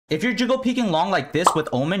If you're jiggle peeking long like this with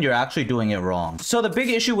Omen, you're actually doing it wrong. So the big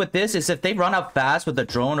issue with this is if they run up fast with a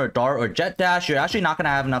drone or dart or jet dash, you're actually not going to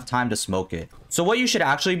have enough time to smoke it. So what you should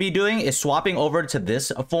actually be doing is swapping over to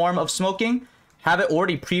this form of smoking. Have it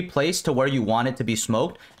already pre-placed to where you want it to be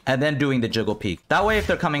smoked, and then doing the jiggle peek. That way, if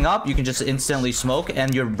they're coming up, you can just instantly smoke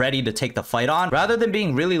and you're ready to take the fight on. Rather than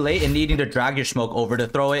being really late and needing to drag your smoke over to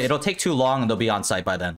throw it, it'll take too long and they'll be on site by then.